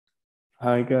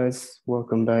Hi guys,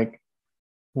 welcome back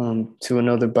to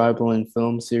another Bible and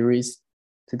film series.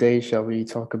 Today, shall we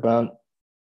talk about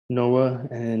Noah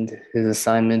and his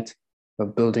assignment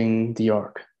of building the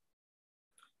ark?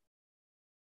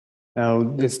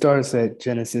 Now, it starts at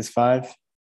Genesis 5,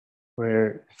 where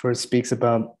it first speaks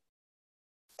about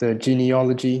the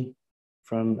genealogy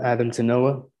from Adam to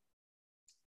Noah.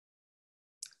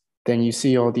 Then you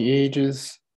see all the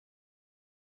ages.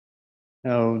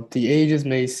 Now, the ages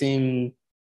may seem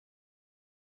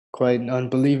quite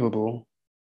unbelievable,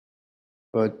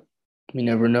 but we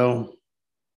never know.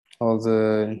 All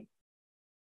the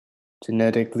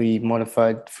genetically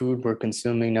modified food we're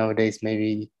consuming nowadays,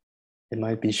 maybe it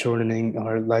might be shortening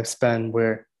our lifespan,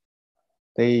 where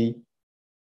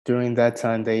during that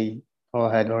time, they all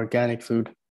had organic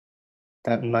food.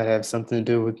 That might have something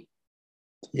to do with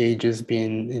the ages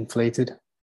being inflated.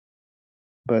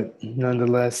 But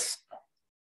nonetheless,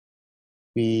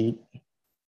 we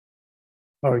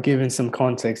are given some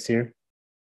context here.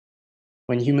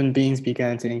 When human beings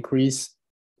began to increase,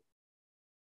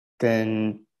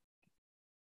 then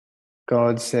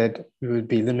God said we would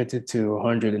be limited to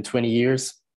 120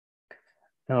 years.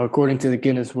 Now, according to the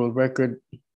Guinness World Record,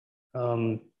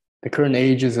 the current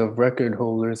ages of record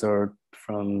holders are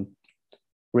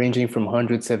ranging from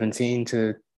 117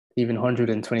 to even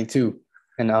 122.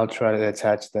 And I'll try to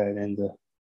attach that in the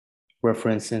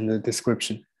reference in the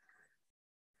description.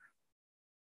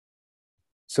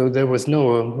 So there was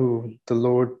Noah, who the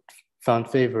Lord found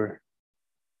favor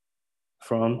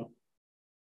from.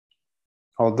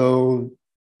 Although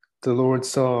the Lord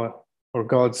saw, or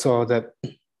God saw, that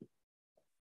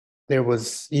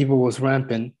evil was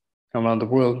rampant around the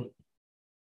world,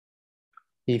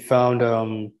 he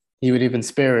found he would even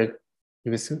spare it.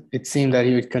 It seemed that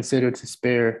he would consider to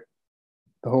spare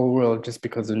the whole world just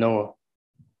because of Noah,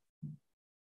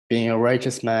 being a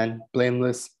righteous man,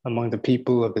 blameless among the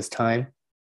people of his time,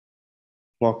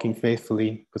 walking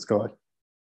faithfully with God.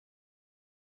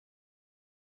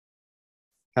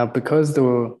 Now, because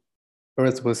the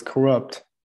earth was corrupt,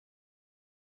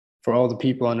 for all the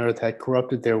people on earth had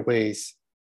corrupted their ways,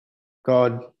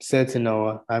 God said to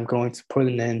Noah, I'm going to put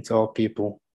an end to all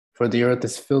people, for the earth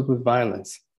is filled with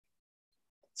violence.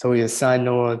 So he assigned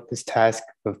Noah this task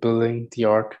of building the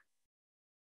ark.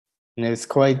 And it's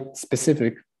quite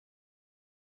specific.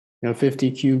 50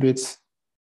 cubits,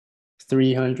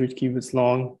 300 cubits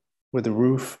long, with a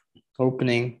roof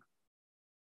opening.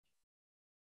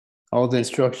 All the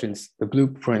instructions, the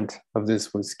blueprint of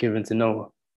this was given to Noah.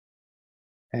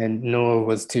 And Noah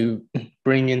was to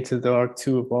bring into the ark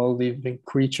 2 of all living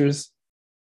creatures,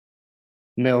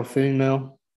 male,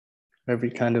 female, every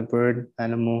kind of bird,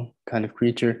 animal, kind of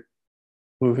creature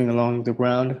moving along the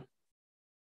ground,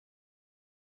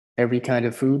 every kind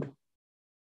of food,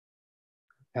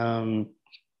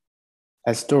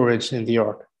 as storage in the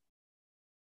ark.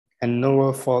 And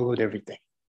Noah followed everything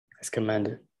as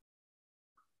commanded.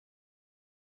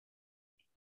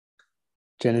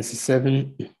 Genesis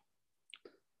 7.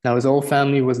 Now his whole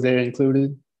family was there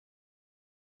included.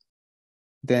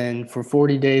 Then for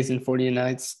 40 days and 40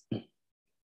 nights,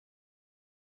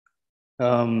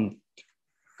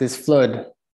 this flood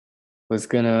was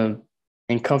going to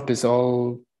encompass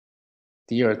all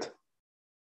the earth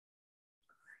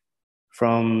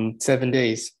from 7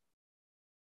 days.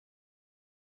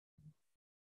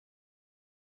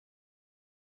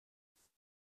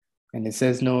 And it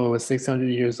says Noah was 600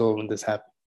 years old when this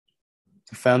happened.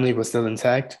 The family was still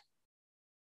intact.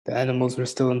 The animals were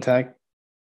still intact.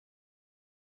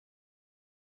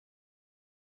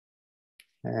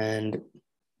 And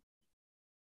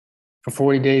for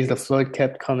 40 days, the flood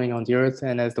kept coming on the earth.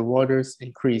 And as the waters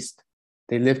increased,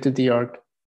 they lifted the ark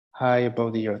high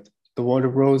above the earth. The water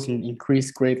rose and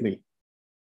increased greatly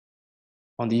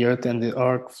on the earth, and the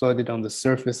ark flooded on the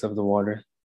surface of the water.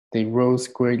 They rose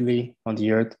greatly on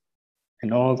the earth,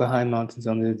 and all the high mountains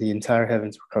under the entire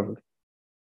heavens were covered.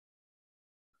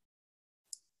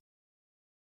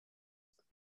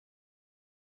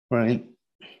 Right?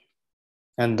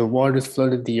 And the waters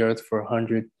flooded the earth for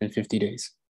 150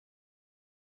 days.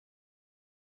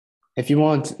 If you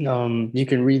want, you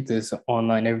can read this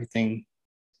online. Everything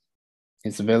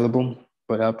is available,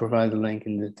 but I'll provide the link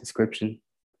in the description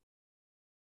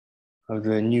of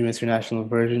the New International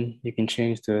Version. You can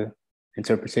change the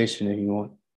interpretation if you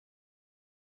want.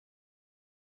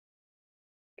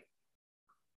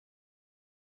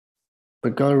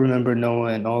 But God remembered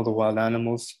Noah and all the wild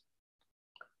animals.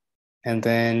 And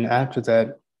then after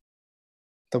that,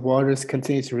 the waters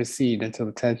continued to recede until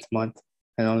the 10th month.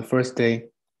 And on the first day,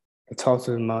 the tops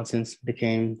of the mountains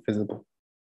became visible.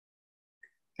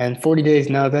 And 40 days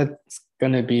now, that's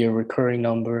going to be a recurring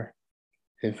number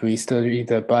if we study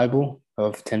the Bible,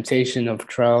 of temptation, of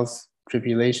trials,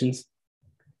 tribulations.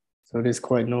 So it is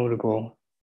quite notable.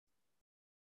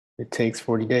 It takes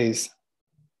 40 days.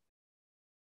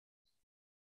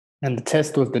 And the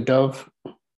test was the dove,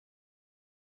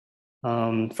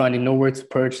 finding nowhere to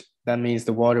perch. That means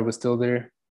the water was still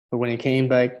there. But when it came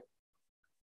back,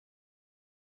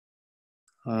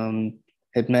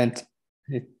 it meant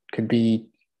it could be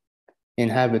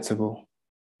inhabitable,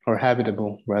 or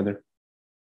habitable rather.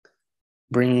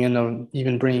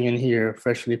 Even bringing in here a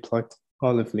freshly plucked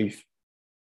olive leaf,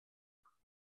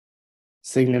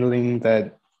 signaling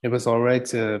that it was all right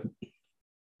to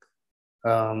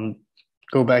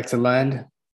go back to land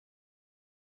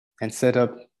and set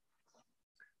up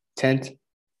tent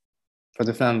for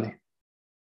the family.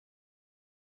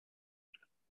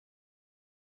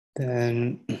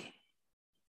 Then,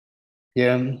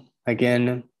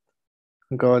 again,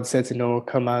 God said to Noah,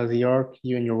 "Come out of the ark,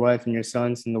 you and your wife and your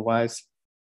sons and the wives,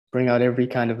 bring out every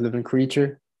kind of living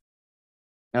creature."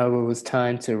 Now it was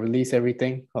time to release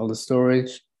everything, all the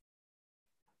storage.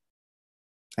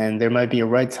 And there might be a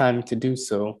right time to do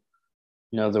so,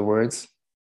 in other words.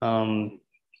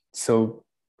 So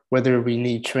whether we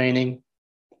need training,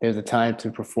 there's a time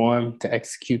to perform, to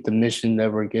execute the mission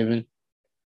that we're given,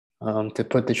 to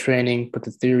put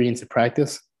the theory into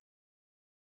practice.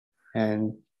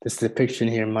 And this depiction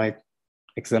here might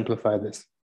exemplify this.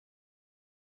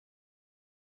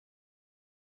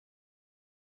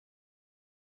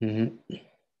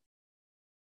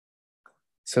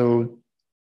 So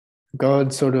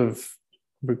God sort of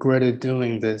regretted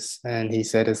doing this, and he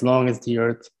said, as long as the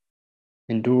earth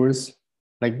endures,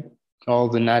 like all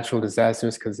the natural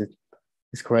disasters, because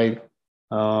it's quite,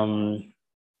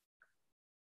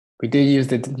 we did use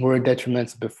the word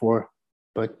detrimental before,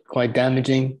 but quite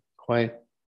damaging, quite,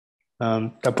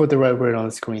 I'll put the right word on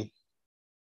the screen,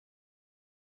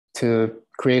 to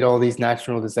create all these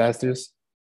natural disasters.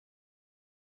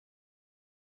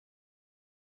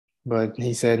 But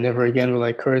he said, never again will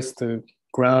I curse the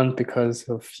ground because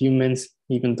of humans,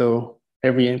 even though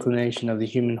every inclination of the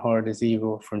human heart is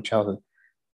evil from childhood.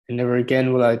 And never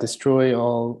again will I destroy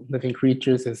all living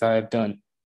creatures as I have done.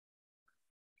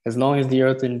 As long as the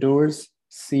earth endures,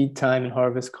 seed time and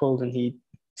harvest, cold and heat,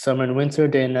 summer and winter,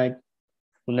 day and night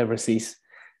will never cease.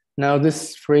 Now,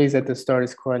 this phrase at the start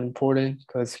is quite important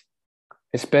because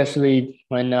especially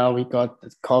right now, we got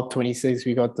COP26,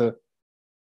 we got the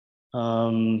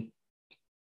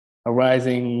a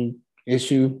rising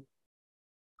issue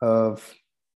of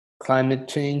climate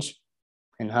change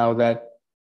and how that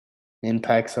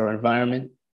impacts our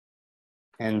environment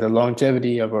and the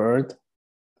longevity of our earth.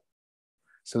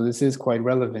 So this is quite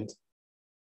relevant.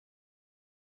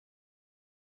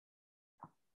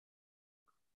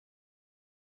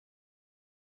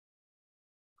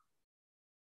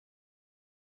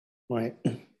 Right.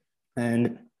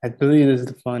 And I believe this is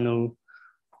the final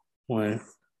one.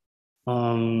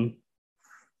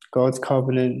 God's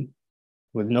covenant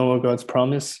with Noah, God's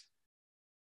promise: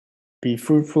 be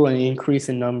fruitful and increase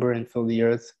in number and fill the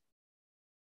earth.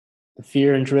 The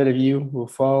fear and dread of you will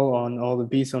fall on all the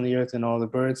beasts on the earth and all the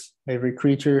birds, every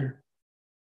creature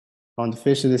on the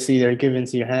fish of the sea that are given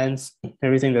to your hands.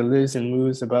 Everything that lives and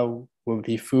moves about will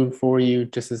be food for you,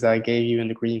 just as I gave you in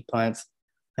the green plants,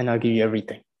 and I'll give you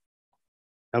everything.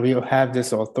 And we will have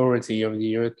this authority over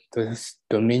the earth, this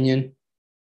dominion.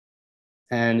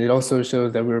 And it also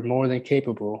shows that we're more than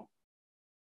capable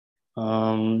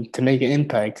to make an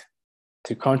impact,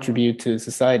 to contribute to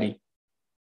society.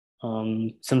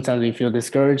 Sometimes we feel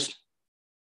discouraged,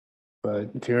 but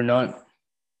if you're not,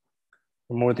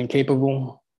 we're more than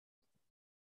capable.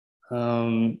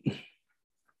 But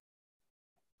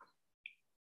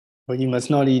you must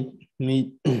not eat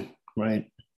meat, right?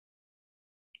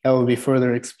 That will be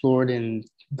further explored in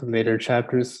the later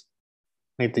chapters,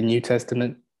 like the New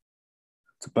Testament,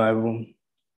 the Bible.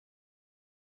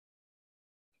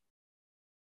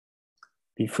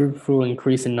 Be fruitful,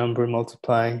 increase in number,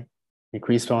 multiply,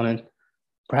 increase on it.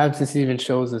 Perhaps this even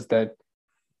shows us that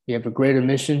we have a greater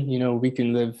mission. You know, we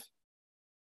can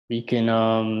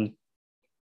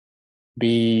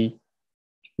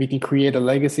create a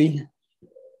legacy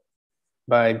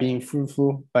by being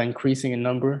fruitful, by increasing in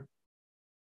number,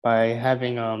 by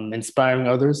having inspiring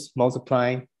others,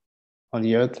 multiplying on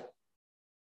the earth,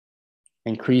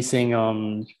 increasing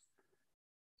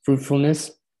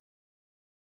fruitfulness,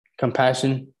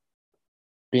 compassion,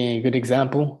 being a good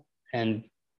example, and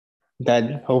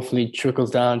that hopefully trickles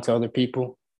down to other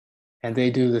people, and they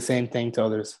do the same thing to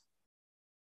others.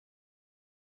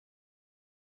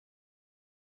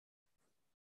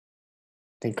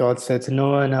 Then God said to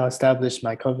Noah, "Now establish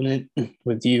my covenant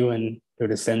with you and your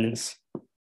descendants."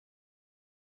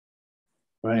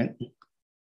 Right?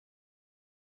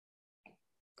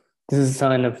 This is a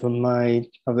sign of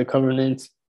the covenant,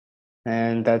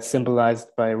 and that's symbolized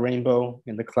by a rainbow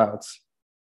in the clouds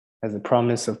as a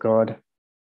promise of God.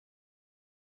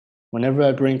 Whenever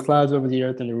I bring clouds over the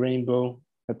earth and the rainbow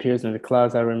appears in the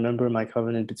clouds, I remember my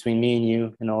covenant between me and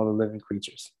you and all the living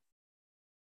creatures.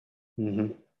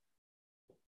 Mm-hmm.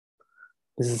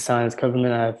 This is a sign of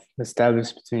covenant I have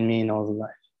established between me and all the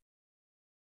life.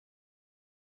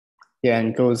 Yeah,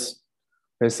 and there's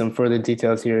some further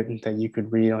details here that you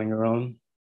could read on your own.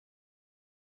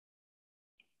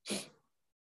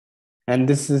 And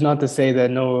this is not to say that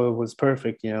Noah was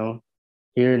perfect,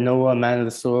 Here, Noah, a man of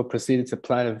the soil, proceeded to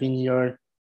plant a vineyard.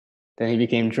 Then he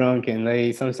became drunk,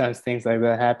 and sometimes things like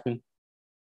that happen.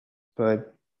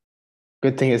 But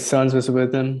good thing his sons was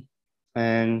with him,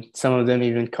 and some of them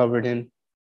even covered him.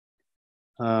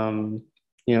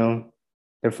 Their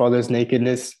father's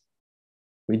nakedness.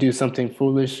 We do something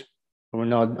foolish, we're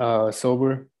not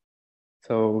sober.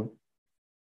 So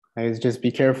I guess just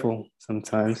be careful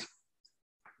sometimes,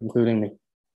 including me.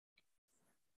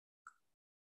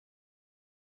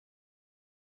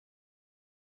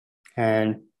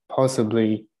 And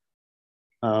possibly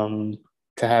to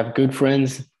have good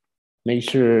friends, make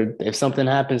sure if something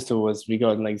happens to us, we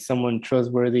got like someone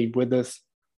trustworthy with us,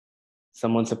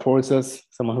 someone supports us,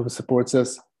 someone who supports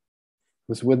us,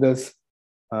 who's with us,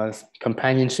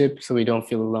 companionship, so we don't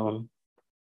feel alone.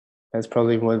 That's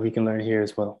probably what we can learn here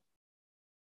as well.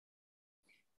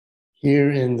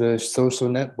 Here in the social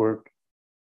network,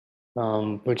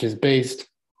 which is based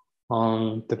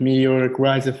on the meteoric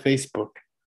rise of Facebook,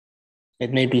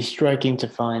 it may be striking to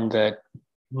find that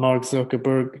Mark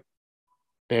Zuckerberg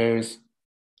bears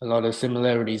a lot of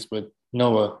similarities with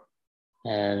Noah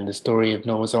and the story of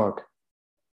Noah's Ark.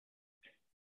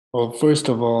 Well, first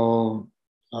of all,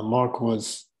 Mark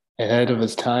was ahead of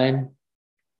his time,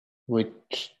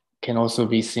 which can also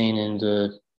be seen in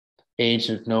the age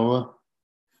of Noah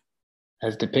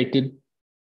as depicted.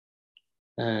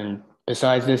 And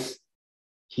besides this,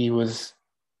 he was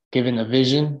given a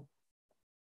vision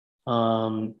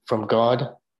from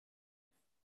God,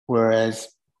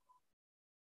 whereas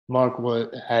Mark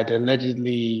had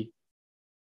allegedly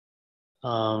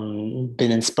been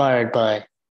inspired by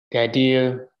the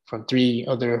idea from 3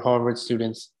 other Harvard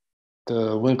students,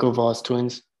 the Winklevoss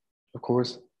twins, of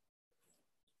course.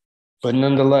 But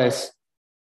nonetheless,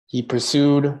 he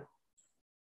pursued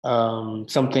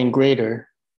something greater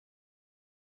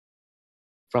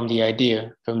from the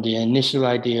initial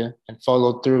idea, and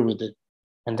followed through with it.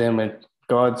 And then when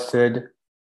God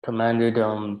commanded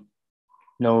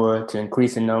Noah to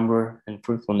increase in number and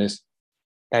fruitfulness,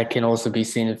 that can also be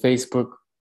seen in Facebook,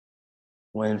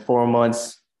 when 4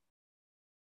 months,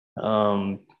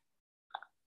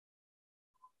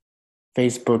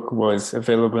 Facebook was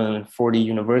available in 40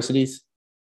 universities.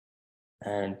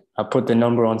 And I'll put the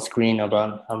number on screen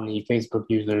about how many Facebook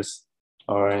users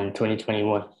are in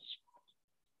 2021.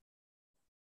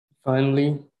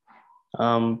 Finally,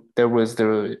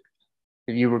 if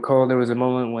you recall, there was a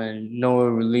moment when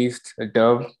Noah released a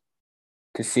dove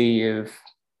to see if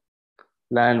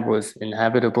land was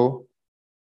inhabitable.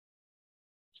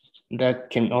 That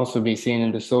can also be seen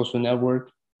in the social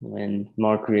network when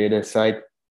Mark created a site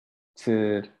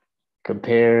to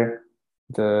compare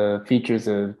the features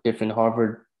of different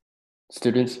Harvard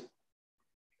students.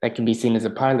 That can be seen as a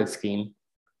pilot scheme,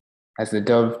 as the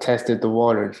dove tested the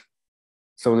waters.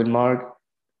 So did Mark,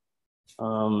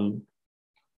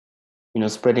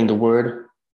 spreading the word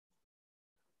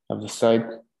of the site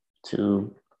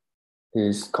to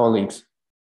his colleagues.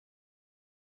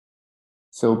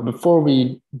 So before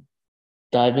we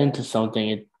dive into something,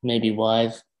 it may be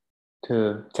wise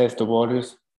to test the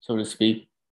waters, so to speak.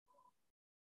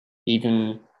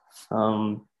 Even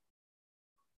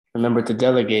remember to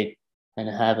delegate and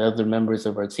have other members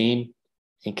of our team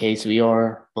in case we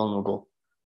are vulnerable.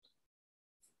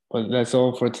 But that's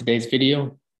all for today's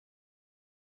video.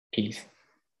 Peace.